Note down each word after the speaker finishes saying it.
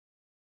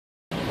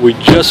We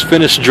just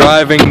finished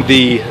driving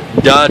the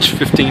Dodge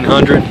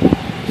 1500.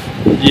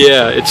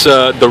 Yeah, it's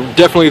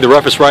definitely the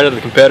roughest ride out of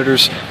the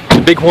competitors.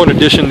 The Bighorn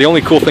Edition, the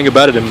only cool thing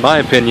about it, in my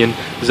opinion,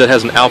 is that it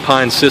has an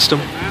Alpine system.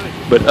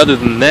 But other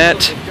than that,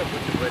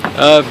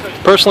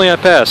 personally I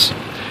pass.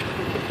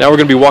 Now we're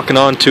going to be walking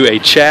on to a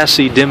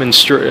chassis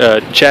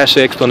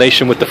chassis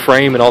explanation with the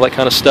frame and all that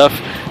kind of stuff,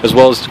 as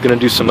well as going to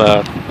do some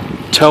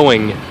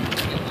towing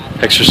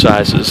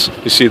exercises.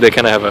 You see they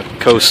kind of have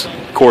a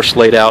course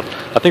laid out.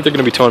 I think they're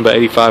going to be towing about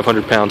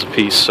 8,500 pounds a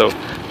piece, so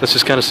let's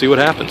just kind of see what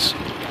happens.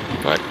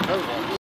 All right.